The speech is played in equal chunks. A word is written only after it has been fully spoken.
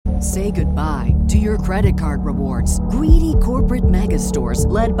Say goodbye to your credit card rewards. Greedy corporate mega stores,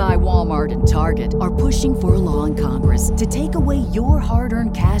 led by Walmart and Target, are pushing for a law in Congress to take away your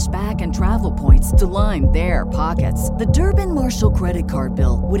hard-earned cash back and travel points to line their pockets. The Durbin-Marshall credit card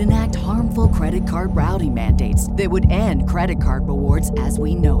bill would enact harmful credit card routing mandates that would end credit card rewards as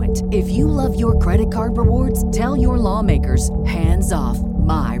we know it. If you love your credit card rewards, tell your lawmakers, hands off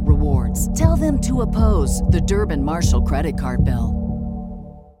my rewards. Tell them to oppose the Durbin-Marshall credit card bill.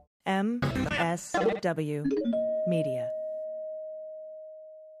 MSW Media.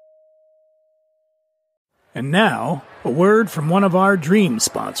 And now, a word from one of our dream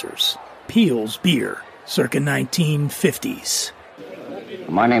sponsors, Peel's Beer, circa 1950s.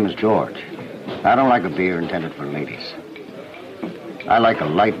 My name is George. I don't like a beer intended for ladies. I like a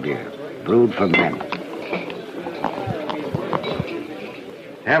light beer, brewed for men.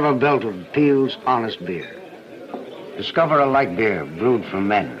 Have a belt of Peel's Honest Beer. Discover a light beer brewed for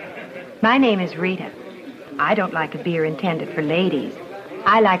men. My name is Rita. I don't like a beer intended for ladies.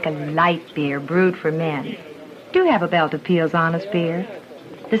 I like a light beer brewed for men. Do have a belt of Peel's Honest Beer.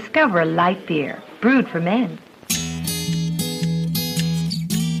 Discover a light beer brewed for men.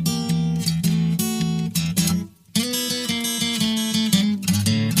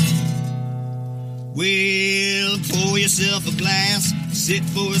 Well, pour yourself a glass, sit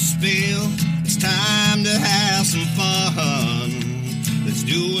for a spill. It's time to have some fun. Let's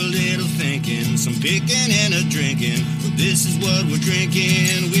do a little thinking, some picking and a drinking. But this is what we're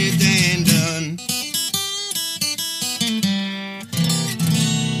drinking with Dan Dunn.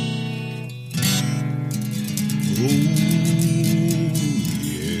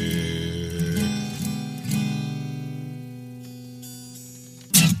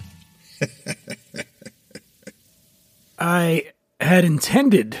 I had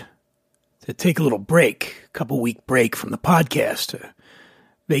intended to take a little break, a couple-week break from the podcast, a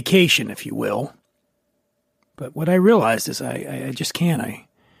vacation, if you will. But what I realized is I just can't. I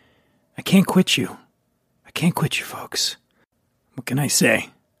can't quit you. I can't quit you, folks. What can I say?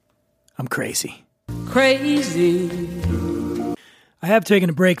 I'm crazy. Crazy. I have taken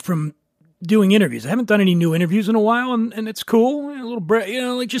a break from doing interviews. I haven't done any new interviews in a while, and it's cool. A little break,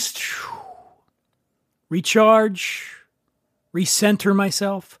 like just recharge, recenter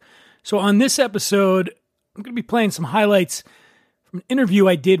myself. So on this episode, I'm going to be playing some highlights from an interview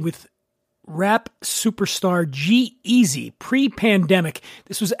I did with rap superstar G-Eazy pre-pandemic.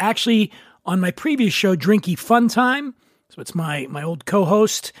 This was actually on my previous show, Drinky Fun Time. So it's my old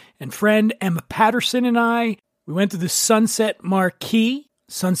co-host and friend Emma Patterson and I. We went to the Sunset Marquee,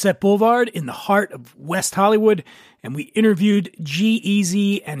 Sunset Boulevard in the heart of West Hollywood, and we interviewed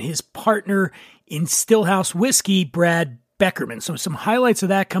G-Eazy and his partner in Stillhouse Whiskey, Brad Beckerman. So some highlights of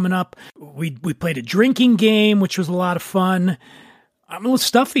that coming up. We played a drinking game, which was a lot of fun. I'm a little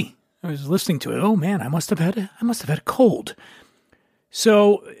stuffy. I was listening to it. Oh man, I must have had a cold.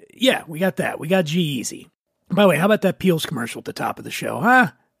 So yeah, we got that. We got G-Eazy. By the way, how about that Peel's commercial at the top of the show,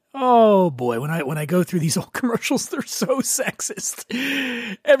 huh? Oh boy, when I go through these old commercials, they're so sexist.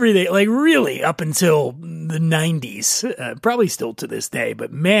 Everything, like really up until the 90s, probably still to this day,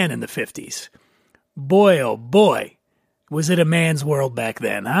 but man, in the 50s. Boy, oh boy, was it a man's world back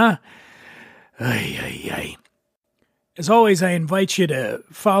then, huh? Ay, ay, ay. As always, I invite you to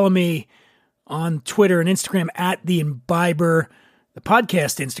follow me on Twitter and Instagram at The Imbiber. The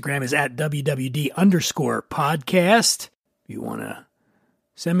podcast Instagram is at WWD_podcast. If you want to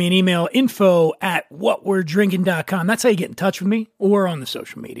send me an email, info@whatwe'redrinking.com. That's how you get in touch with me, or on the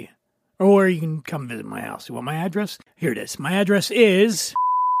social media. Or you can come visit my house. You want my address? Here it is. My address is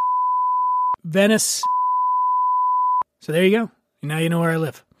Venice. So there you go. Now you know where I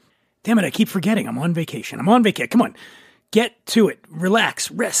live. Damn it, I keep forgetting. I'm on vacation. Come on. Get to it.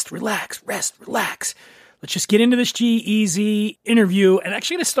 Relax. Rest. Relax. Let's just get into this G-Eazy interview. And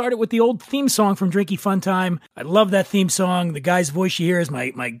actually going to start it with the old theme song from Drinky Fun Time. I love that theme song. The guy's voice you hear is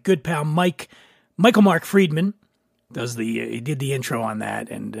my good pal Michael Mark Friedman. He did the intro on that.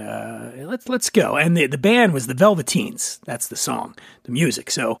 And let's go. And the band was the Velveteens. That's the song, the music.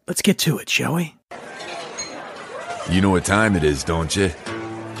 So let's get to it, shall we? You know what time it is, don't you?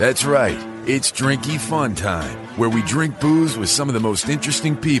 That's right. It's Drinky Fun Time, where we drink booze with some of the most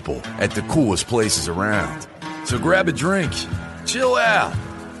interesting people at the coolest places around. So grab a drink, chill out,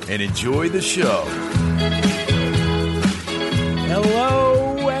 and enjoy the show.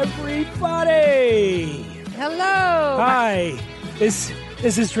 Hello, everybody. Hello. Hi. This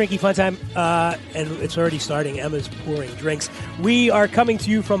is Drinky Fun Time, and it's already starting. Emma's pouring drinks. We are coming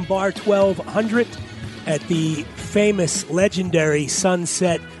to you from Bar 1200 at the famous, legendary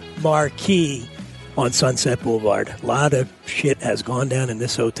Sunset Marquee. on Sunset Boulevard. A lot of shit has gone down in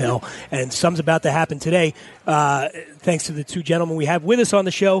this hotel, and some's about to happen today, thanks to the two gentlemen we have with us on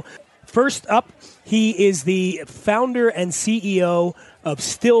the show. First up, he is the founder and CEO of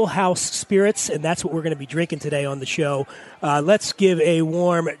Still House Spirits, and that's what we're going to be drinking today on the show. Let's give a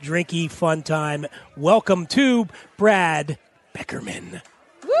warm, drinky, fun time. Welcome to Brad Beckerman.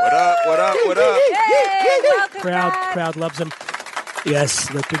 What up, what up, what up? Hey, welcome back. Crowd loves him.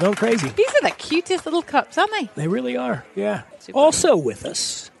 Yes, look, they're going crazy. These are the cutest little cups, aren't they? They really are, yeah. Super Also with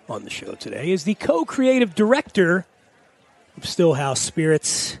us on the show today is the co-creative director of Still House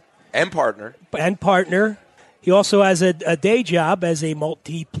Spirits. And partner. He also has a day job as a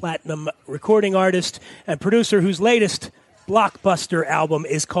multi-platinum recording artist and producer whose latest blockbuster album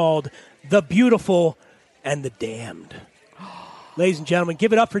is called The Beautiful and the Damned. Ladies and gentlemen,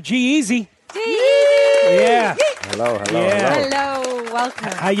 give it up for G-Eazy. G-Eazy! Yeah. Hello. Hello,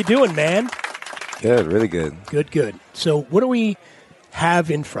 welcome. How you doing, man? Good, really good. Good. So what do we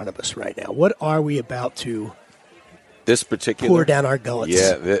have in front of us right now? What are we about to This particular pour down our gullets?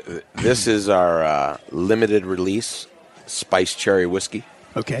 Yeah, this is our limited release spiced cherry whiskey.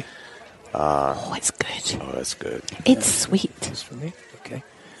 Okay. It's good. Oh, that's good. It's sweet. This for me? Okay.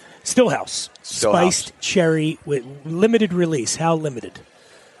 Still House. Still Spiced House. cherry with limited release. How limited?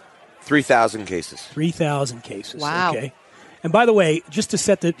 3,000 cases. 3,000 cases. Wow. Okay. And by the way, just to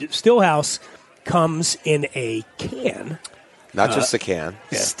set the Still House comes in a can. Not just a can,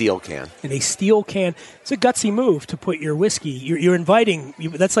 steel can. In a steel can. It's a gutsy move to put your whiskey. You're inviting.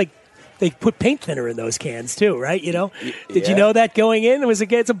 That's like they put paint thinner in those cans too, right? You know. Did you know that going in?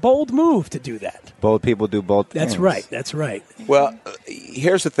 It's a bold move to do that. Bold people do bold things. That's right. Well,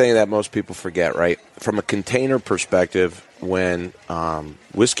 here's the thing that most people forget, right? From a container perspective, when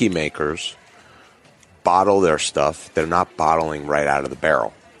whiskey makers bottle their stuff, they're not bottling right out of the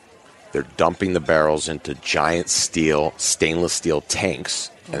barrel. They're dumping the barrels into giant stainless steel tanks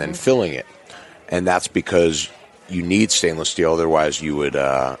and then filling it. And that's because you need stainless steel, otherwise you would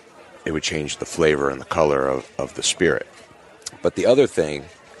it would change the flavor and the color of the spirit. But the other thing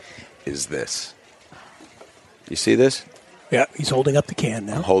is this. You see this? Yeah, he's holding up the can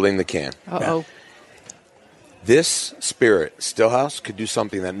now. I'm holding the can. Uh-oh. This spirit, Stillhouse, could do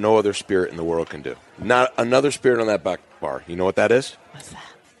something that no other spirit in the world can do. Not another spirit on that back bar. You know what that is? What's that?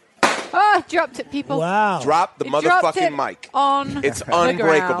 Oh, dropped it, people. Wow. Drop the You dropped motherfucking it mic. on It's the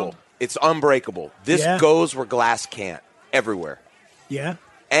unbreakable. ground. It's unbreakable. This goes where glass can't. Everywhere. Yeah.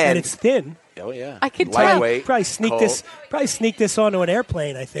 And it's thin. Oh yeah. I can tell. Lightweight. Probably sneak this onto an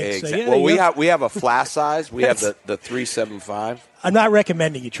airplane, I think. Exactly. So, yeah, Well, there you go. we have a flask size. We have the 375. I'm not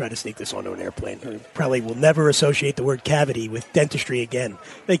recommending you try to sneak this onto an airplane. You probably will never associate the word cavity with dentistry again.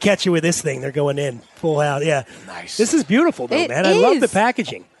 They catch you with this thing, they're going in full out. Yeah. Nice. This is beautiful, though, It man. I love the is.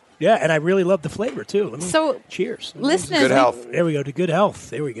 packaging. Yeah, and I really love the flavor, too. So, cheers. listeners, Good health. There we go, to good health.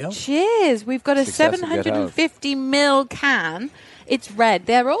 There we go. Cheers. We've got a Success and good 750 ml can. It's red.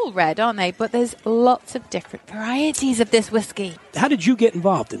 They're all red, aren't they? But there's lots of different varieties of this whiskey. How did you get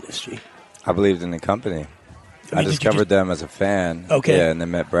involved in this, G? I believed in the company. I did you discovered them as a fan. Okay. Yeah, and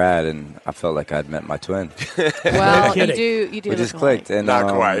then met Brad, and I felt like I'd met my twin. Well, you kidding. do. You do. We look just clicked. alike. And,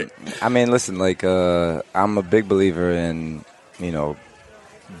 Not quite. I mean, listen, I'm a big believer in,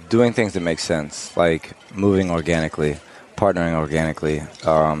 doing things that make sense, like moving organically, partnering organically.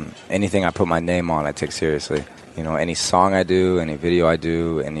 Anything I put my name on, I take seriously. Any song I do, any video I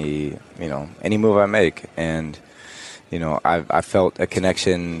do, any move I make. And, I felt a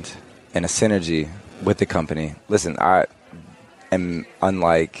connection and a synergy with the company. Listen, I am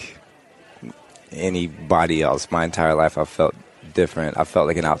unlike anybody else. My entire life I felt different. I felt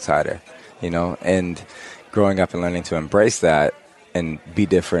like an outsider, and growing up and learning to embrace that and be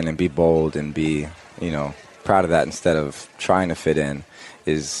different and be bold and be, proud of that instead of trying to fit in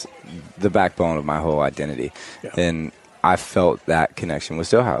is the backbone of my whole identity. Yeah. And I felt that connection with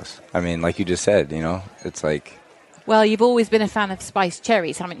Stillhouse. I mean, like you just said, it's like... Well, you've always been a fan of spiced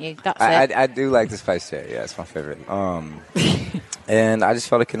cherries, haven't you? That's it. I do like the spiced cherry. Yeah, it's my favorite. And I just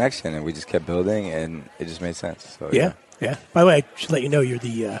felt a connection, and we just kept building, and it just made sense. So, Yeah. By the way, I should let you know you're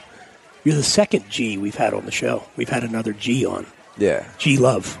the second G we've had on the show. We've had another G on. Yeah. G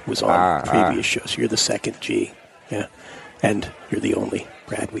Love was on previous shows. You're the second G. Yeah. And you're the only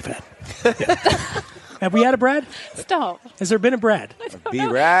Brad we've had. Yeah. Have we had a Brad? Stop. Has there been a Brad? Be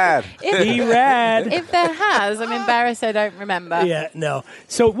rad. Be rad. If there has, I'm embarrassed I don't remember. Yeah, no.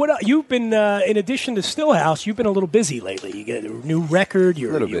 So what you've been, in addition to Stillhouse, you've been a little busy lately. You get a new record.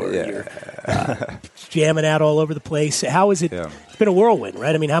 You're jamming out all over the place. How is it? Yeah. It's been a whirlwind,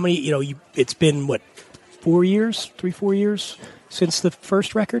 right? I mean, how many, it's been, 4 years since the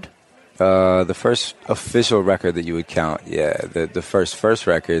first record? The first official record that you would count, the first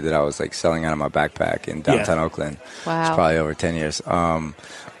record that I was like selling out of my backpack in downtown Oakland. Wow. It's probably over 10 years.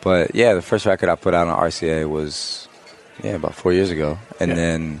 But yeah, the first record I put out on RCA was about 4 years ago, and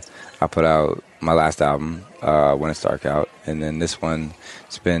then I put out my last album, When It's Dark Out, and then this one.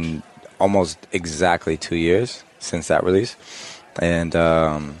 It's been almost exactly 2 years since that release, and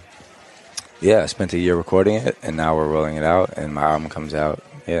I spent a year recording it, and now we're rolling it out, and my album comes out.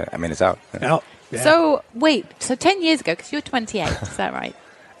 Yeah, I mean, it's out. Out. Yeah. So, wait, 10 years ago, because you're 28, is that right?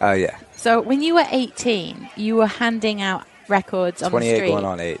 Yeah. So, when you were 18, you were handing out records on the street. 28 going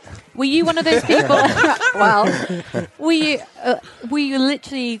on 8. Were you one of those people? Well, were you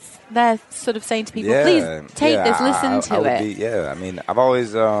literally there sort of saying to people, please take this, listen to it? I mean, I've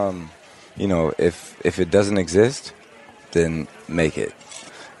always, if it doesn't exist, then make it.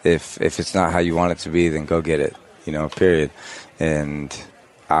 If it's not how you want it to be, then go get it, period. And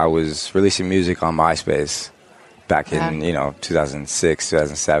I was releasing music on MySpace back in, 2006,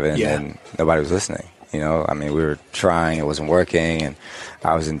 2007, and nobody was listening. I mean, we were trying, it wasn't working, and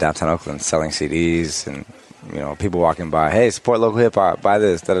I was in downtown Oakland selling CDs, and, people walking by, hey, support local hip-hop, buy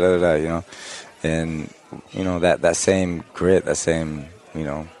this, da-da-da-da, And, that same grit, that same, make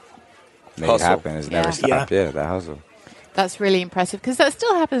hustle. it happen has never stopped. Yeah, that hustle. That's really impressive, because that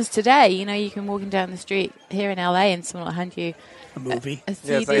still happens today. You can walk down the street here in LA and someone will hand you a movie. A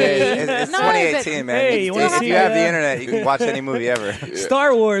CD. Yeah, it's 2018, man. Hey, if you have the internet, you can watch any movie ever.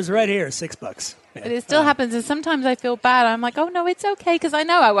 Star Wars right here, $6. But it still happens, and sometimes I feel bad. I'm like, oh, no, it's okay, because I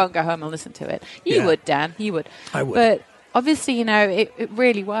know I won't go home and listen to it. You would, Dan. You would. I would. But obviously, it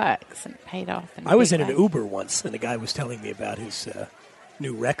really works and paid off. I was in an Uber once, and the guy was telling me about his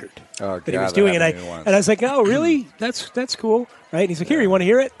new record that he was doing, and I was like, oh, really? That's cool, right? And he's like, here, you want to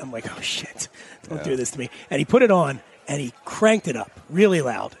hear it? I'm like, oh, shit, don't do this to me. And he put it on, and he cranked it up really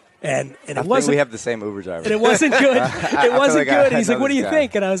loud. And it I wasn't. Think we have the same Uber driver. And it wasn't good. It wasn't good. And he's like, what do you guy.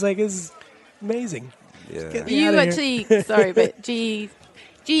 think? And I was like, this is amazing. Yeah. You actually, sorry, but GE,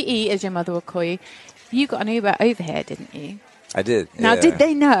 as your mother will call you, you got an Uber over here, didn't you? I did. Now, did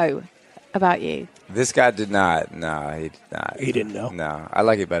they know about you? This guy did not. No, he did not. He didn't know? No. I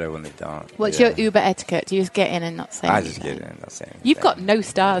like it better when they don't. What's your Uber etiquette? Do you just get in and not say anything? I just get in and not say anything. You've got no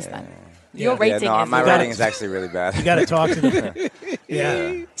stars then. Your rating is... my rating is actually really bad. You got to talk to them.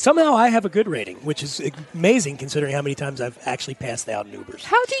 Yeah. Somehow I have a good rating, which is amazing considering how many times I've actually passed out in Ubers.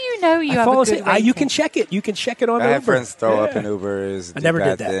 How do you know you have a good rating? You can check it. You can check it on Uber. I have friends throw up in Ubers. I never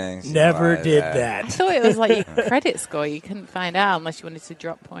did that. Things, never did that. I thought it was like your credit score. You couldn't find out unless you wanted to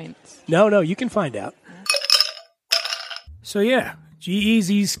drop points. No, you can find out. So yeah,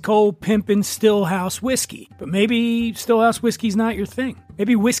 G-Eazy's cold pimpin' Stillhouse whiskey. But maybe Stillhouse whiskey's not your thing.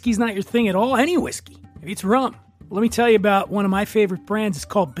 Maybe whiskey's not your thing at all. Any whiskey. Maybe it's rum. Well, let me tell you about one of my favorite brands. It's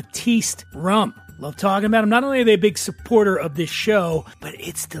called Batiste Rum. Love talking about them. Not only are they a big supporter of this show, but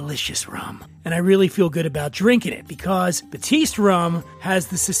it's delicious rum. And I really feel good about drinking it because Batiste Rum has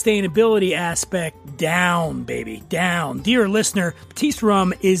the sustainability aspect down, baby, down. Dear listener, Batiste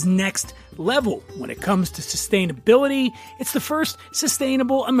Rum is next level when it comes to sustainability. It's the first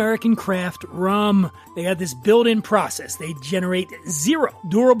sustainable American craft rum. They got this built-in process. They generate zero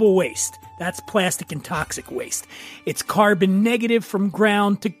durable waste. That's plastic and toxic waste. It's carbon negative from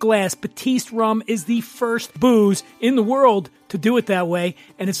ground to glass. Batiste Rum is the first booze in the world to do it that way,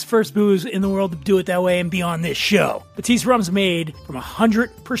 and it's the first booze in the world to do it that way and be on this show. Batiste Rum's made from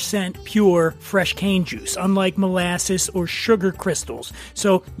 100% pure fresh cane juice, unlike molasses or sugar crystals.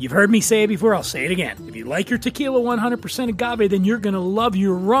 So, you've heard me say it before, I'll say it again. If you like your tequila 100% agave, then you're gonna love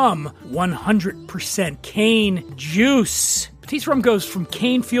your rum 100% cane juice. Batiste Rum goes from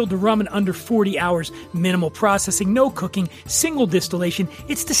cane field to rum in under 40 hours. Minimal processing, no cooking, single distillation.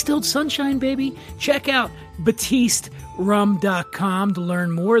 It's distilled sunshine, baby. Check out BatisteRum.com to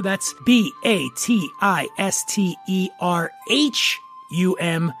learn more. That's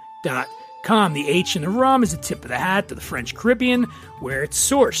BatisteRHUM.com. The H in the rum is a tip of the hat to the French Caribbean, where it's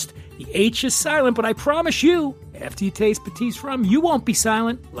sourced. The H is silent, but I promise you, after you taste Batiste Rum, you won't be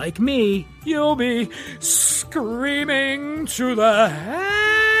silent. Like me, you'll be screaming to the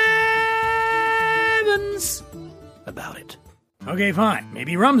heavens about it. Okay, fine.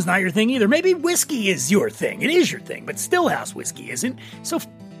 Maybe rum's not your thing either. Maybe whiskey is your thing. It is your thing, but Stillhouse whiskey isn't. So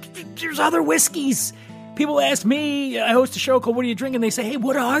there's other whiskeys. People ask me, I host a show called What Are You Drinking? They say, hey,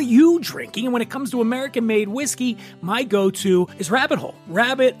 what are you drinking? And when it comes to American-made whiskey, my go-to is Rabbit Hole.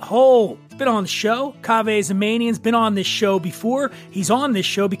 Rabbit Hole. It's been on the show. Kaveh Zamanian's been on this show before. He's on this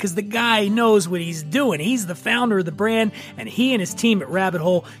show because the guy knows what he's doing. He's the founder of the brand, and he and his team at Rabbit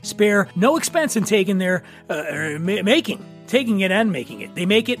Hole spare no expense in taking their making taking it and making it. They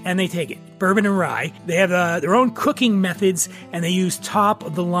make it and they take it. Bourbon and rye. They have their own cooking methods, and they use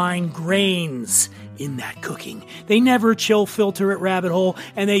top-of-the-line grains in that cooking. They never chill filter at Rabbit Hole,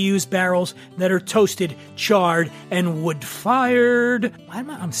 and they use barrels that are toasted, charred, and wood-fired.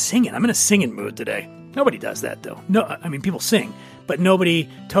 I'm singing. I'm in a singing mood today. Nobody does that, though. No, I mean, people sing, but nobody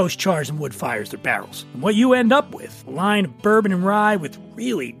toast, chars, and wood fires their barrels. And what you end up with, a line of bourbon and rye with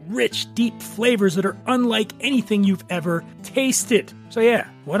really rich, deep flavors that are unlike anything you've ever tasted. So yeah,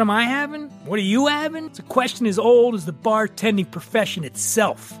 what am I having? What are you having? It's a question as old as the bartending profession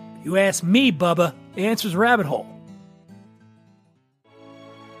itself. You ask me, Bubba, the answer's Rabbit Hole.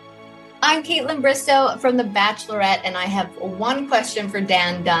 I'm Caitlin Bristow from The Bachelorette, and I have one question for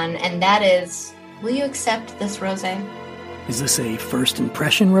Dan Dunn, and that is, will you accept this rosé? Is this a first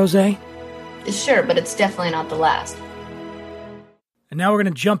impression rosé? Sure, but it's definitely not the last. And now we're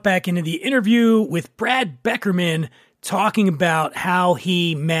going to jump back into the interview with Brad Beckerman talking about how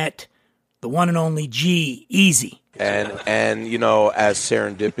he met the one and only G-Eazy. And you know, as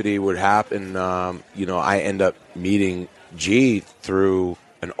serendipity would happen, you know, I end up meeting G through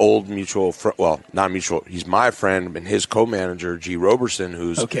an old mutual friend. Well, not mutual. He's my friend and his co-manager, G. Roberson,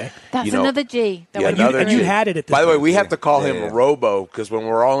 who's okay. That's another G. And you had it at this By the way, point. we have to call him Robo because when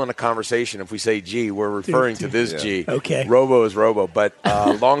we're all in a conversation, if we say G, we're referring to this G. Okay. Robo is Robo. But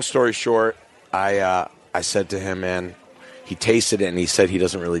long story short, I said to him, man, he tasted it and he said he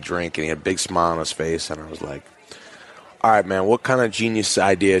doesn't really drink, and he had a big smile on his face, and I was like, all right, man, what kind of genius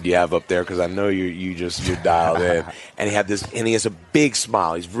idea do you have up there? Because I know you're dialed in. And he has a big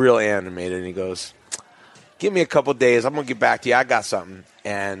smile. He's real animated, and he goes, give me a couple days. I'm going to get back to you. I got something.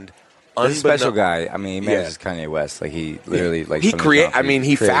 And he's a special guy. I mean, he manages Kanye West. Like, he literally, like, he found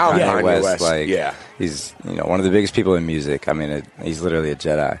Kanye West. Like, he's, you know, one of the biggest people in music. I mean, he's literally a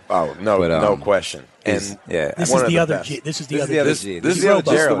Jedi. Oh, no question. And this is the other G. This is the other G. This is the other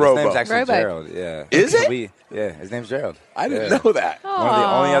Gerald. His name's actually Gerald. Yeah. Is it? Yeah, his name's Gerald. I didn't know that. One of the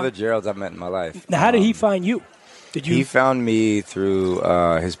only other Geralds I've met in my life. Now, how did he find you? He found me through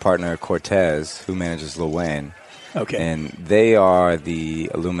his partner Cortez, who manages Lil Wayne. Okay. And they are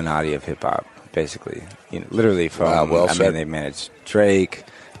the Illuminati of hip hop, basically. You know, literally from. They managed Drake.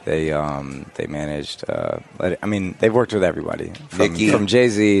 They managed. They've worked with everybody from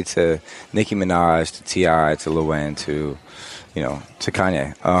Jay-Z to Nicki Minaj to T.I. to Lil Wayne to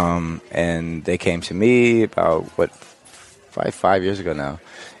Kanye. And they came to me about 5 years ago now,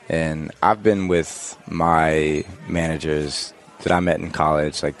 and I've been with my managers that I met in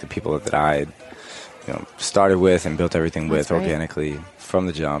college, like the people that I started with and built everything with organically from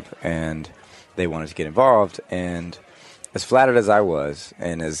the jump, and they wanted to get involved. And as flattered as I was,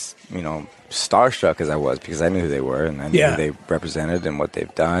 and as starstruck as I was, because I knew who they were and I knew who they represented and what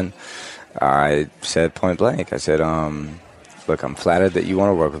they've done, I said point blank, I said, look, I'm flattered that you want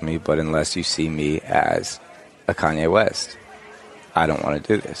to work with me, but unless you see me as a Kanye West, I don't want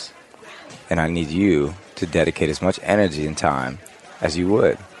to do this. And I need you to dedicate as much energy and time as you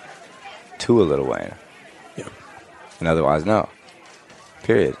would to a Lil Wayne. Yeah. And otherwise, no.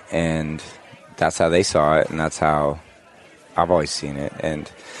 Period. And that's how they saw it, and that's how I've always seen it.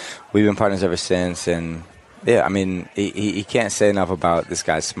 And we've been partners ever since. And, yeah, I mean, he can't say enough about this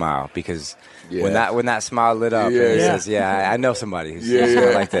guy's smile, because when that smile lit up, and he says, I know somebody who's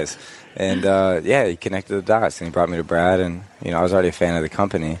like this. And, he connected the dots, and he brought me to Brad. And, I was already a fan of the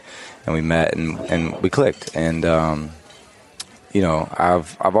company, and we met, and we clicked. And,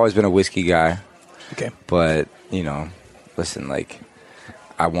 I've always been a whiskey guy. Okay. But, listen, like,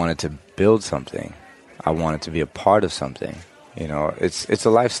 I wanted to build something. I wanted to be a part of something. It's a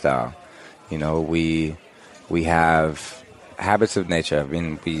lifestyle. We have habits of nature. I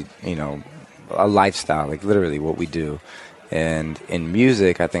mean, a lifestyle, like literally what we do. And in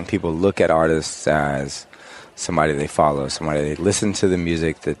music, I think people look at artists as somebody they follow, somebody they listen to the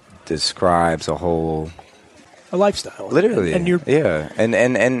music that describes a lifestyle. Literally. And you're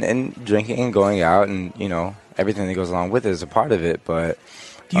and drinking and going out and, everything that goes along with it is a part of it. But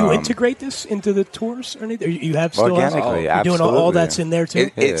do you integrate this into the tours or anything? You have still organically, you're doing all that's in there too.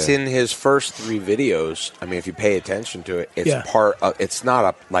 It's in his first 3 videos. I mean, if you pay attention to it, it's part of, it's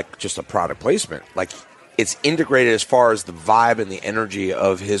not just a product placement. Like, it's integrated as far as the vibe and the energy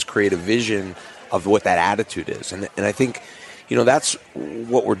of his creative vision of what that attitude is. And I think, that's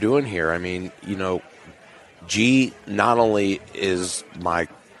what we're doing here. I mean, G not only is my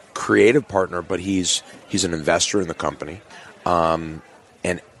creative partner, but he's an investor in the company.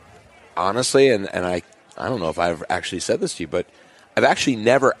 And honestly, and I don't know if I've actually said this to you, but I've actually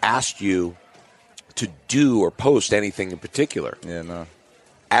never asked you to do or post anything in particular. Yeah, no.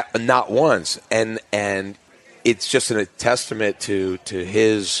 Not once. And it's just a testament to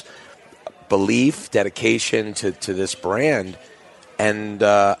his belief, dedication to this brand. And,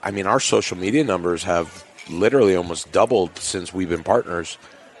 our social media numbers have literally almost doubled since we've been partners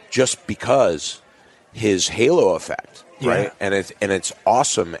just because his halo effect, right? And it's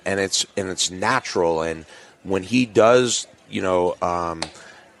awesome, and it's natural. And when he does,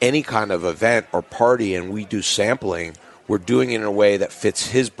 any kind of event or party and we do sampling, we're doing it in a way that fits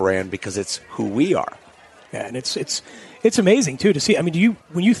his brand because it's who we are. Yeah, and it's amazing, too, to see. I mean,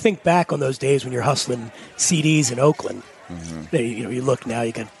 when you think back on those days when you're hustling CDs in Oakland, you look now,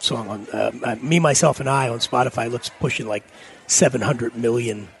 you got a song on Me, Myself, and I on Spotify looks pushing like 700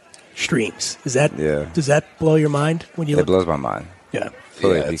 million streams. Does that blow your mind when you look? It blows my mind. Yeah.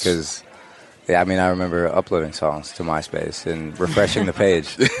 Fully, because... Yeah, I remember uploading songs to MySpace and refreshing the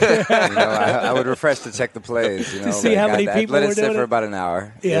page. I would refresh to check the plays. To see how many people I'd let were it sit doing for it? about an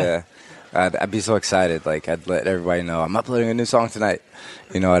hour. Yeah. I'd be so excited. Like, I'd let everybody know, I'm uploading a new song tonight.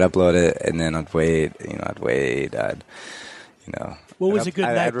 I'd upload it, and then I'd wait. What was a good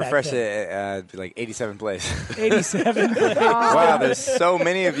night I'd refresh back then? it. It'd be like 87 plays. 87 plays. Wow, there's so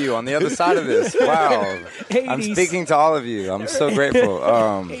many of you on the other side of this. Wow. I'm speaking to all of you. I'm so grateful.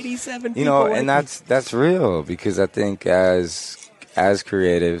 87 people. And that's real, because I think as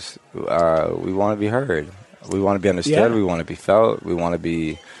creatives, we want to be heard. We want to be understood. Yeah. We want to be felt. We want to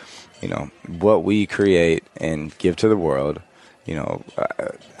be, what we create and give to the world.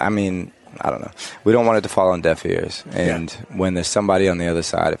 I don't know. We don't want it to fall on deaf ears. And when there's somebody on the other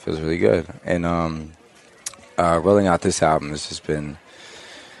side, it feels really good. And rolling out this album has just been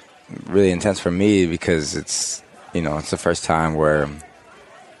really intense for me, because it's the first time where,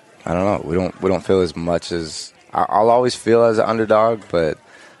 I don't know, we don't feel as much as I'll always feel as an underdog, but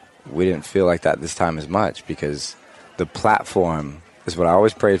we didn't feel like that this time as much, because the platform is what I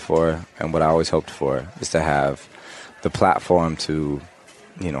always prayed for and what I always hoped for, is to have the platform to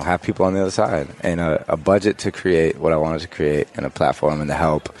have people on the other side, and a budget to create what I wanted to create, and a platform and the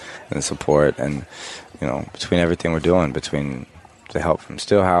help and the support, and between everything we're doing, between the help from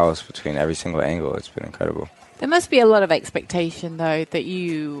Stillhouse, between every single angle, it's been incredible. There must be a lot of expectation, though,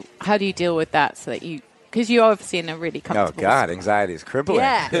 how do you deal with that because you're obviously in a really comfortable Oh, God, anxiety is crippling.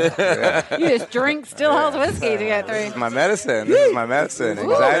 Yeah. You just drink Stillhouse whiskey to get through. This is my medicine.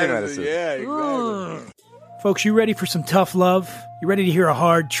 Anxiety medicine. Yeah, exactly. Folks, you ready for some tough love? You ready to hear a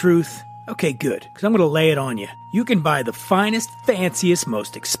hard truth? Okay, good, because I'm going to lay it on you. You can buy the finest, fanciest,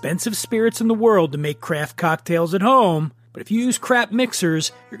 most expensive spirits in the world to make craft cocktails at home, but if you use crap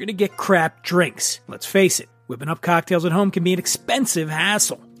mixers, you're going to get crap drinks. Let's face it, whipping up cocktails at home can be an expensive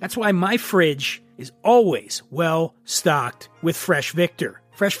hassle. That's why my fridge is always well stocked with Fresh Victor.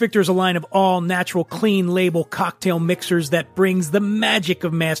 Fresh Victor is a line of all-natural, clean-label cocktail mixers that brings the magic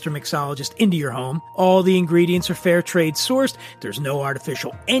of master mixologist into your home. All the ingredients are fair trade sourced. There's no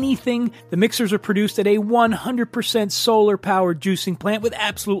artificial anything. The mixers are produced at a 100% solar-powered juicing plant with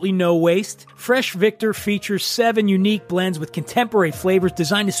absolutely no waste. Fresh Victor features 7 unique blends with contemporary flavors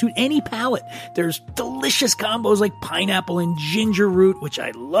designed to suit any palate. There's delicious combos like pineapple and ginger root, which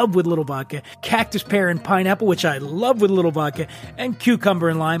I love with little vodka, cactus pear and pineapple, which I love with little vodka, and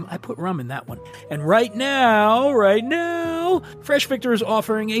cucumber and lime. I put rum in that one. And right now, Fresh Victor is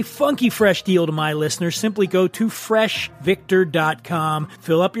offering a funky fresh deal to my listeners. Simply go to freshvictor.com,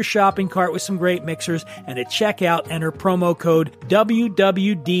 fill up your shopping cart with some great mixers, and at checkout, enter promo code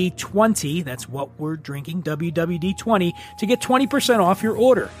WWD20, that's what we're drinking, WWD20, to get 20% off your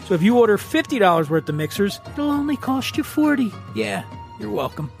order. So if you order $50 worth of mixers, it'll only cost you $40. Yeah. You're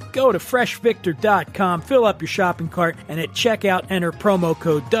welcome. Go to freshvictor.com, fill up your shopping cart, and at checkout, enter promo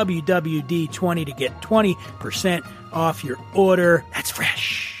code WWD20 to get 20% off your order. That's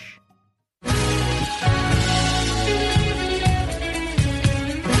fresh.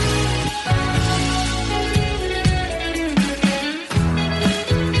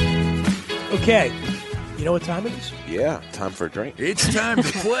 Okay. You know what time it is? Yeah, time for a drink. It's time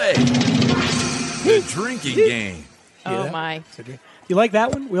to play the drinking game. Oh, my. You like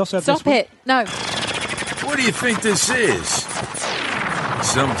that one? We also have Stop this it. No. What do you think this is?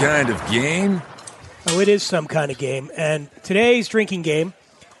 Some kind of game? Oh, it is some kind of game. And today's drinking game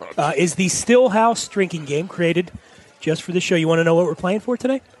is the Stillhouse drinking game, created just for the show. You want to know what we're playing for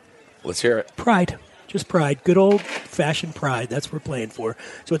today? Let's hear it. Pride. Just pride. Good old-fashioned pride. That's what we're playing for.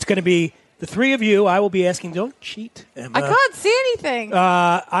 So it's going to be the three of you. I will be asking. Don't cheat, Emma. I can't see anything.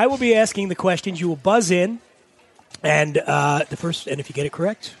 I will be asking the questions. You will buzz in. And the first, and if you get it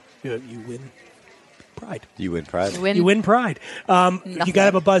correct, you win pride. You win pride. You win pride. You got to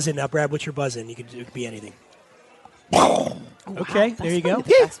have a buzz in now, Brad. What's your buzz in? It could be anything. Okay, there you go.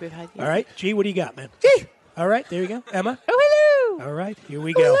 The best we've had yet. All right, G, what do you got, man? All right, there you go. Emma? Oh, hello. All right, here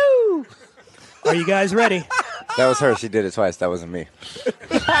we go. Hello. Are you guys ready? That was her. She did it twice. That wasn't me.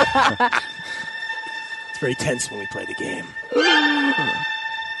 It's very tense when we play the game.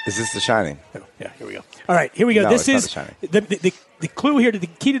 Is this The Shining? Oh, yeah, here we go. All right, here we go. No, This it's is not The Shining. the clue here. The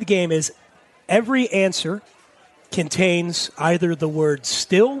key to the game is every answer contains either the word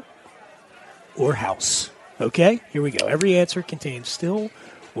still or house. Okay, here we go. Every answer contains still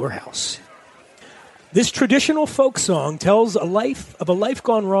or house. This traditional folk song tells of a life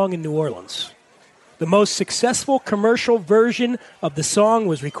gone wrong in New Orleans. The most successful commercial version of the song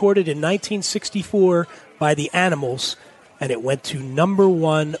was recorded in 1964 by the Animals, and it went to number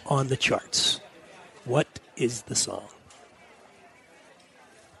 1 on the charts. What is the song?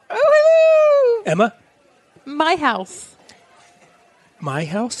 Oh, hello. Emma? My house. My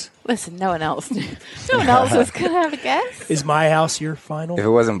House? Listen, no one else knew. No one else was going to have a guess. Is My House your final? If it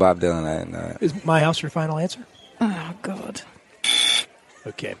wasn't Bob Dylan, I didn't know it. Is My House your final answer? Oh, God.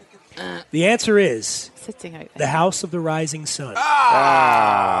 Okay. The answer is Sitting over The House of the Rising Sun.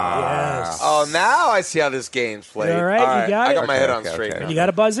 Ah. Yes. Oh, now I see how this game's played. All right, you got I it? got my head on Okay, straight okay. now. You got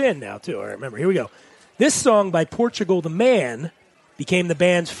to buzz in now, too. All right, remember, here we go. This song by Portugal the Man became the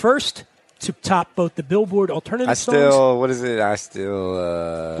band's first to top both the Billboard alternative songs. What is it? I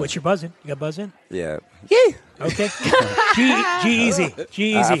still, What's your buzz in? You got buzz in? yeah. Okay. G-Eazy. I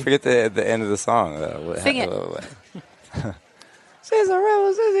G-Eazy. forget the end of the song. Sing it. She's a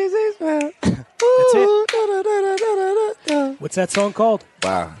rebel, she's a That's it. What's that song called?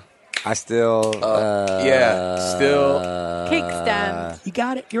 Wow. I still, Kickstand. You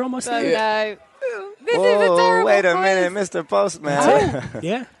got it. You're almost Oh, there. no. This is a Whoa, terrible wait a quiz. minute, Mr. Postman.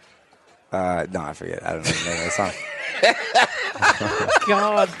 Yeah. No, I forget. I don't know the name of the song.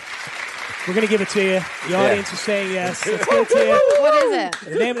 God. We're going to give it to you. The audience is saying yes. Let's give it to you. What is it?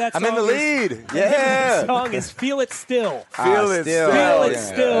 The name of that song I'm in the lead. The song is Feel It Still. Feel it still. Feel It Yeah.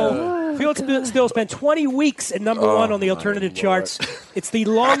 Still. Feel It Still spent 20 weeks at number 1 on the alternative charts. It's the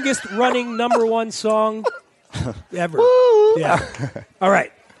longest running number 1 song ever. Yeah. All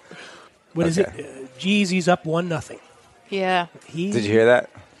right. What is it? G-Eazy's up 1-0. Yeah. He, Did you hear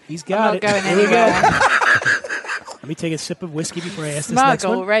that? He's got it. Going Here we go. anywhere. Let me take a sip of whiskey before I ask this Smug next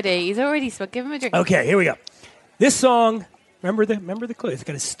one. already. He's already smug. Give him a drink. Okay, here we go. This song, remember the clue. It's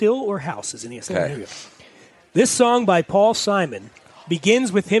got a still or house is in the answer. Okay. Here we go. This song by Paul Simon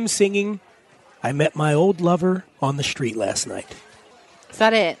begins with him singing, I met my old lover on the street last night. Is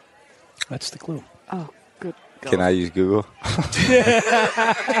that it? That's the clue. Oh, good God. Can I use Google?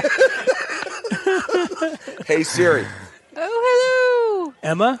 Hey, Siri. Oh, hello.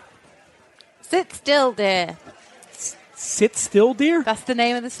 Emma, Sit still, dear. Sit Still, Dear. That's the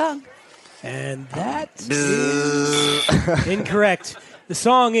name of the song. And that is incorrect. The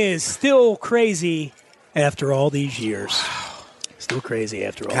song is Still Crazy After All These Years. Still crazy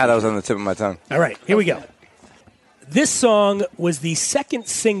after all. God, that was on the tip of my tongue. All right, here we go. This song was the second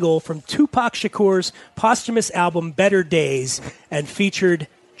single from Tupac Shakur's posthumous album Better Days and featured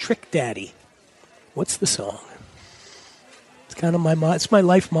Trick Daddy. What's the song? It's kind of it's my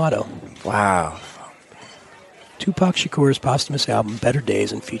life motto. Wow. Tupac Shakur's posthumous album Better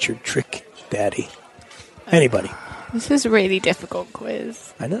Days and featured Trick Daddy. Anybody? This is a really difficult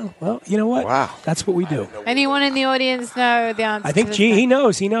quiz. I know. Well, you know what? Wow. That's what we do. Anyone in the audience know the answer? I think to this G, thing? he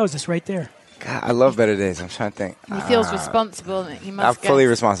knows. He knows. It's right there. God, I love Better Days. I'm trying to think. He feels responsible. He I'm must fully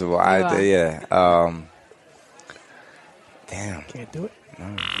guess. responsible. are. Yeah. Damn. Can't do it.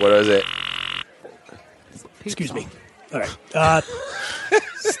 What is it? Excuse me. All right.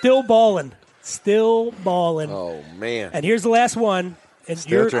 Still ballin'. Still ballin'. Oh, man. And here's the last one. And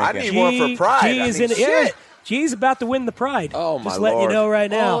Still you're- drinking. I need one for Pride. G I is mean, in yeah. shit. G's about to win the Pride. Oh, my Just letting Lord. you know right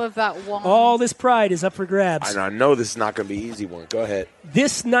now. All of that one. All this Pride is up for grabs. I know this is not going to be an easy one. Go ahead.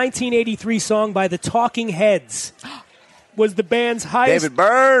 This 1983 song by the Talking Heads was the band's highest David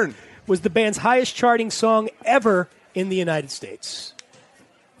Byrne. was the band's highest charting song ever in the United States.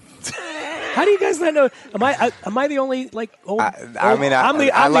 How do you guys not know? Am I the only like old? I I'm the like only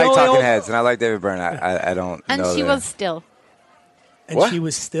Talking old- Heads, and I like David Byrne. I don't And know she that. was still. And What? she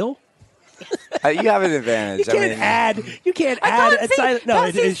was still. You have an advantage. You can't add. You can't add. can't see. silent. No,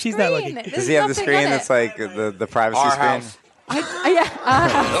 That's his she's not screen. looking. Does he have the There's screen nothing on that's like the privacy Our screen? house.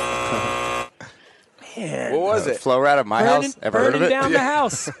 Man. What was it? Flow Rat at my house. Ever heard of burning it? down the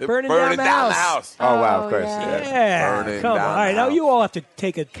house. Burning Burning down the house. Oh wow, of Oh, course. yeah. Yeah, Burning come on. down All right, the now house. you all have to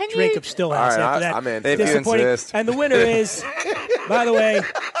take a Can drink you- of Stillhouse All right, after that. I'm in. If you Disappointing. insist. And the winner is, by the way,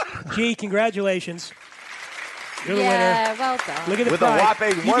 G, congratulations. You're the Yeah, well done. Look at the With pride. a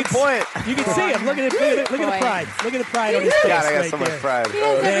whopping You 1 can- point. You can see him. Look at the pride. Look at the pride on his face. God, I got right so much there. pride. He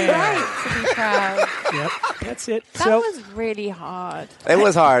has every Yeah. right to be proud. Yep, that's it. That So was really hard. It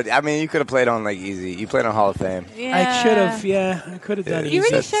was hard. I mean, you could have played on like Easy. You played on Hall of Fame. Yeah. I should have. Yeah, I could have done it. You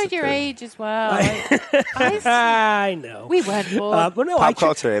really That's showed your the- age as well. I know. We weren't born. But no, Pop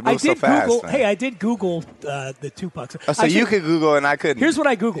culture, it I moves so did fast, Google. man. Hey, I did Google the Tupac. Oh, so you could Google and I couldn't. Here's what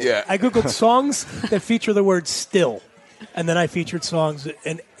I Googled. Yeah. I Googled songs that feature the word "still," and then I featured songs,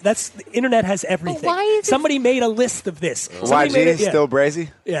 and that's the internet has everything. why is it- Somebody made a list of this. Somebody made YG, it- Still Brazy?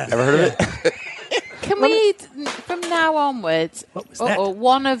 Yeah. Ever heard of it? Can we, from now onwards, that?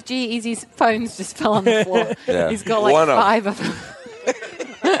 one of G-Eazy's phones just fell on the floor. Yeah. He's got like One of 5 of them.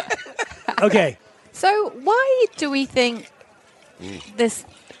 Okay. So why do we think this?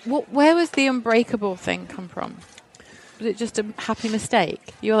 Where was the unbreakable thing come from? Was it just a happy mistake?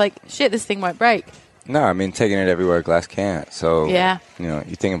 You were like, shit, this thing won't break. No, I mean, taking it everywhere glass can't. So, Yeah. you know,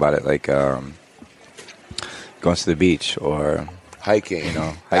 you think about it like going to the beach or, Hiking, you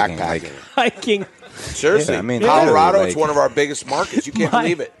know, hiking. backpacking. Like, Hiking. Seriously, Yeah, I mean, Colorado, literally, it's like- one of our biggest markets. You can't My-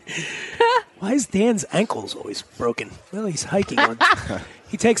 believe it. Why is Dan's ankles always broken? Well, he's hiking on.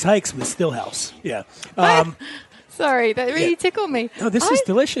 He takes hikes with Stillhouse. Yeah. Sorry, that really tickled me. No, this is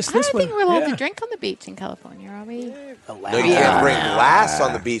delicious. I This don't one. think we're allowed Yeah. to drink on the beach in California, are we? No, you can't bring glass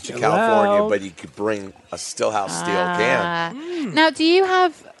on the beach in California, Allowed. but you could bring a Stillhouse steel can. Now, do you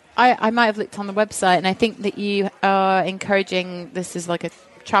have? I might have looked on the website, and I think that you are encouraging this is like a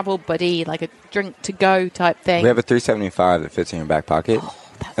travel buddy, like a drink to go type thing. we have a 375 that fits in your back pocket,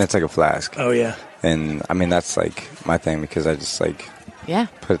 and it's like a flask. Oh yeah. And, I mean, that's like my thing because I just like Yeah.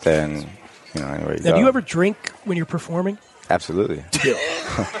 put it there and, you know, anywhere you Now, go. do you ever drink when you're performing? Absolutely.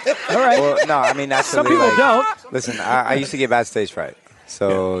 All right. Well, no, I mean, that's Some people don't. Listen, I used to get bad stage fright.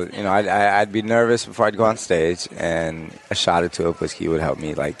 So, you know, I'd be nervous before I'd go on stage, and a shot or two of whiskey would help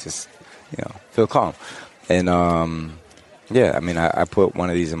me, like, just, you know, feel calm. And, yeah, I mean, I put one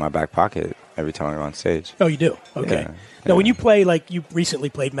of these in my back pocket every time I go on stage. Oh, you do. Okay. Yeah. Now, when you play, like you recently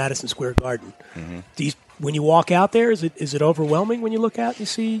played Madison Square Garden, when you walk out there, is it overwhelming when you look out and you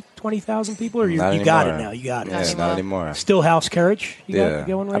see 20,000 people, or you Not got it anymore. now? You got it. Yeah, not anymore. Still House Courage. You Yeah. got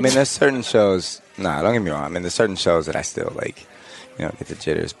going right I mean, now? there's certain shows. Nah, don't get me wrong. I mean, there's certain shows that I still like, you know, get the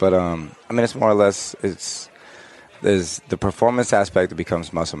jitters. But I mean, it's more or less there's the performance aspect that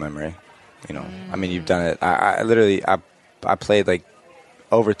becomes muscle memory. You know, I mean, you've done it. I literally I played like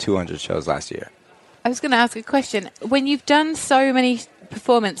over 200 shows last year. I was going to ask a question. When you've done so many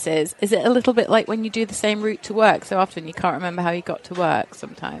performances, is it a little bit like when you do the same route to work so often you can't remember how you got to work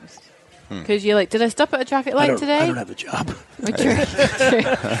sometimes? Because you're like, did I stop at a traffic light today? I don't have a job. True, true.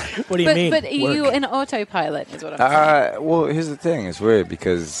 What do you mean? But are you Work. in autopilot is what I'm saying. Well, here's the thing. It's weird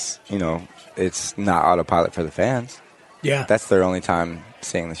because, you know, it's not autopilot for the fans. Yeah. That's their only time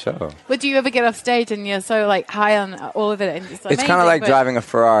seeing the show. But do you ever get off stage and you're so like high on all of it? And It's kind of like driving a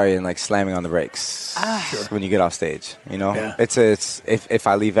Ferrari and like slamming on the brakes Sure. when you get off stage. You know, Yeah. it's if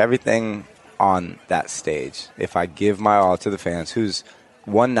I leave everything on that stage, if I give my all to the fans, whose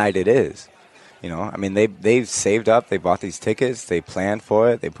one night it is. You know, I mean, they've saved up, they bought these tickets, they planned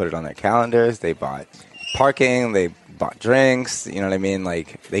for it, they put it on their calendars, they bought parking, they bought drinks. You know what I mean?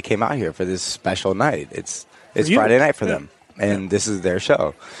 Like they came out here for this special night. It's you. Friday night for Yeah. them, and this is their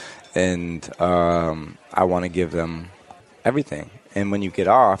show, and I want to give them everything. And when you get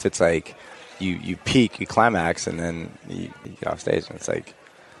off, it's like you peak, you climax, and then you get off stage, and it's like.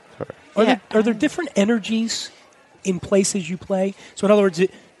 Are there different energies in places you play? So in other words,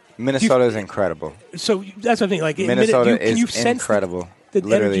 Minnesota is incredible. So that's what I'm thinking. Like in Minnesota can you is sense incredible. the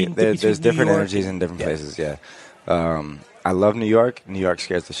Literally, energy between there's New different York energies and- in different places. Yeah, I love New York. New York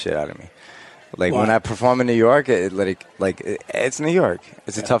scares the shit out of me. Like when Why? I perform in New York, it's New York.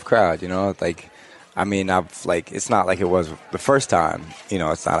 It's a tough crowd, you know. Like, I mean, it's not like it was the first time. You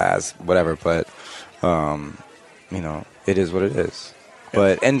know, it's not as whatever, but you know, it is what it is.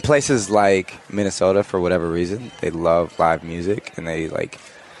 But in places like Minnesota, for whatever reason, they love live music and they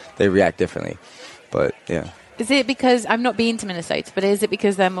react differently. But yeah. Is it because I've not been to Minnesota, but is it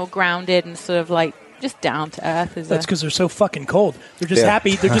because they're more grounded and sort of like just down to earth? That's because they're so fucking cold. They're just Yeah.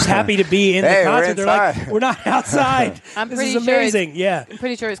 happy. They're just happy to be in Hey, the we're concert. They're like, inside. we're not outside. I'm this pretty is sure amazing. Yeah. I'm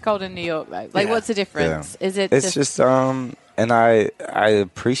pretty sure it's cold in New York though. Like, Yeah. what's the difference? Yeah. Is it? It's just and I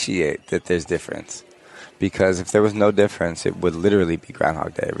appreciate that there's difference, because if there was no difference, it would literally be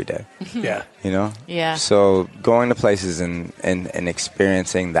Groundhog Day every day. Yeah. You know? Yeah. So going to places and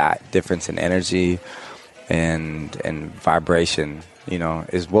experiencing that difference in energy and vibration, you know,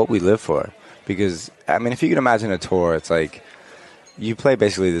 is what we live for. Because, I mean, if you can imagine a tour, it's like you play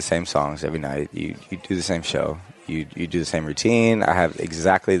basically the same songs every night. You do the same show. you do the same routine. I have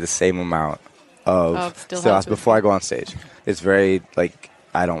exactly the same amount of Still House before I go on stage. It's very, like,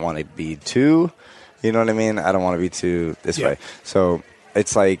 I don't want to be too, you know what I mean? I don't want to be too this way. So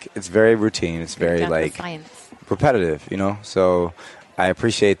it's like, it's very routine. It's very, like, repetitive, you know? So I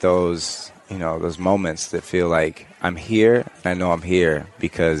appreciate those, you know, those moments that feel like I'm here, and I know I'm here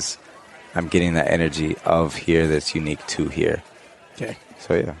because I'm getting that energy of here that's unique to here. Okay.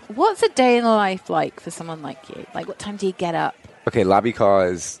 So, yeah. What's a day in the life like for someone like you? Like, what time do you get up? Okay, lobby call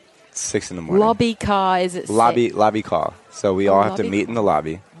is 6 in the morning. Lobby car is at 6? Lobby call. So we all have to meet in the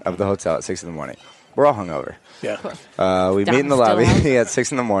lobby of the hotel at 6 in the morning. We're all hungover. Yeah. We meet in the lobby at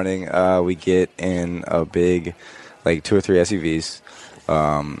 6 in the morning. We get in a big, like, 2 or 3 SUVs.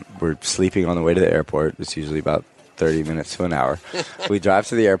 We're sleeping on the way to the airport. It's usually about 30 minutes to an hour. We drive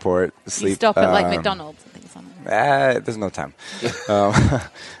to the airport, sleep. You stop at, like, McDonald's and things like that? There's no time.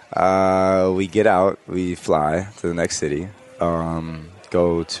 We get out. We fly to the next city.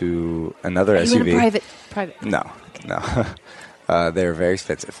 Go to another SUV. You in a private? No. They're very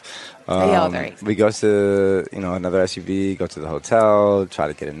expensive. They are very expensive. We go to another SUV, go to the hotel, try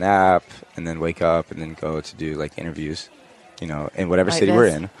to get a nap, and then wake up and then go to do like interviews, in whatever city we're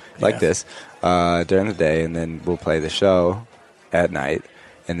in, this, during the day, and then we'll play the show at night,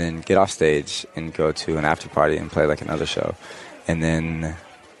 and then get off stage and go to an after party and play like another show, and then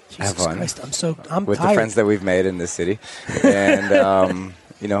have fun Christ, I'm with tired. the friends that we've made in this city, and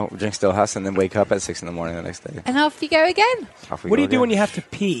drink Stillhouse, and then wake up at 6 in the morning the next day. And off you go again. What do you do when you have to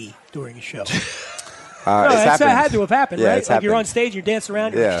pee during a show? That had to have happened, right? It's like you're happened. on stage, you're dancing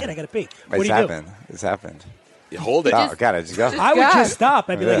around, you're like, shit, I got to pee. What do you do? It's happened. You hold it. Oh, got it. Just go. I would just stop.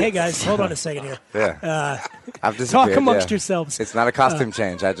 I'd be like, hey, guys, hold on a second here. Yeah. I've Talk disappeared, amongst yourselves. It's not a costume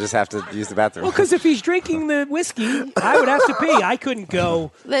change. I just have to use the bathroom. Well, because if he's drinking the whiskey, I would have to pee. I couldn't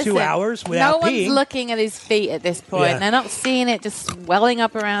go 2 hours without no peeing. one's looking at his feet at this point. Yeah. They're not seeing it just swelling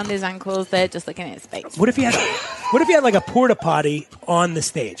up around his ankles. They're just looking at his face. What if you had like a porta potty on the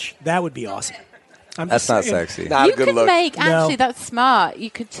stage? That would be awesome. That's not sexy. Not you a good could look. actually, that's smart.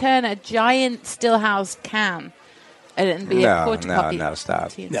 You could turn a giant Stillhouse can and be a porta potty. No,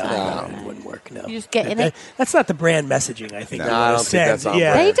 stop. No, it wouldn't work. No, You just get in it. That's not the brand messaging. I think. No, I don't think that's on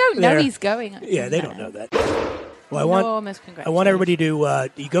brand. They don't know he's going. Yeah, they don't know that. Well, Enormous I congratulations. want everybody to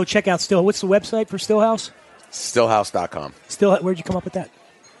you go check out Still. What's the website for Stillhouse? Stillhouse.com. Still, where'd you come up with that?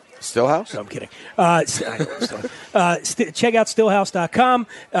 Stillhouse? No, I'm kidding. Check out stillhouse.com.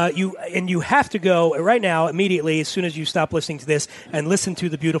 You have to go right now, immediately, as soon as you stop listening to this, and listen to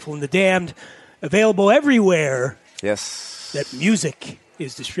The Beautiful and the Damned. Available everywhere Yes. that music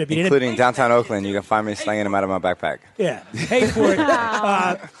is distributed. Including downtown Oakland. You can find me slinging them out of my backpack. Yeah. Pay for it.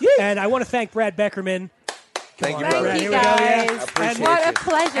 And I want to thank Brad Beckerman. Thank you, Thank brother. you, Here we go, guys. I appreciate What a you.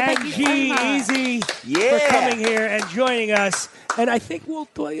 pleasure. And Thank you so much. G-Eazy for coming here and joining us. And I think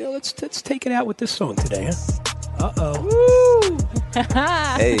let's take it out with this song today. Huh? Uh-oh.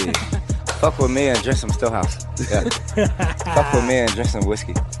 Hey, fuck with me and drink some Stillhouse. Yeah. Fuck with me and drink some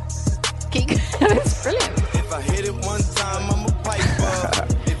whiskey. That's brilliant. If I hit it one time, I'm a piper.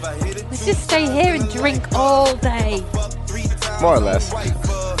 If I hit it Let's just stay here and drink all day. More or less.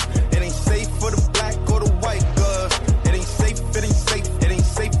 It ain't safe for the black or the white girl. It ain't safe, it ain't safe, it ain't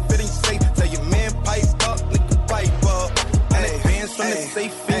safe, it ain't safe. Tell your man pipe up, nigga pipe up. And advance from the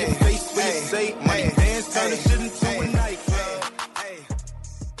safe in your face when you say money dance, turn the shit into a nightclub.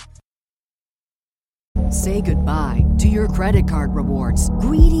 Say goodbye to your credit card rewards.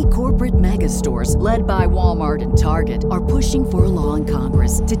 Greedy corporate mega stores, led by Walmart and Target, are pushing for a law in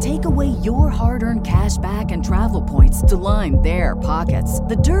Congress to take away your hard-earned cash back and travel points to line their pockets.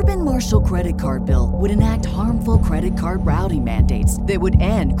 The Durbin-Marshall credit card bill would enact harmful credit card routing mandates that would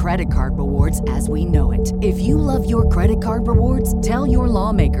end credit card rewards as we know it. If you love your credit card rewards, tell your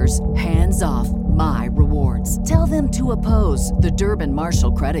lawmakers, hands off my rewards. Tell them to oppose the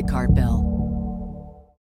Durbin-Marshall credit card bill.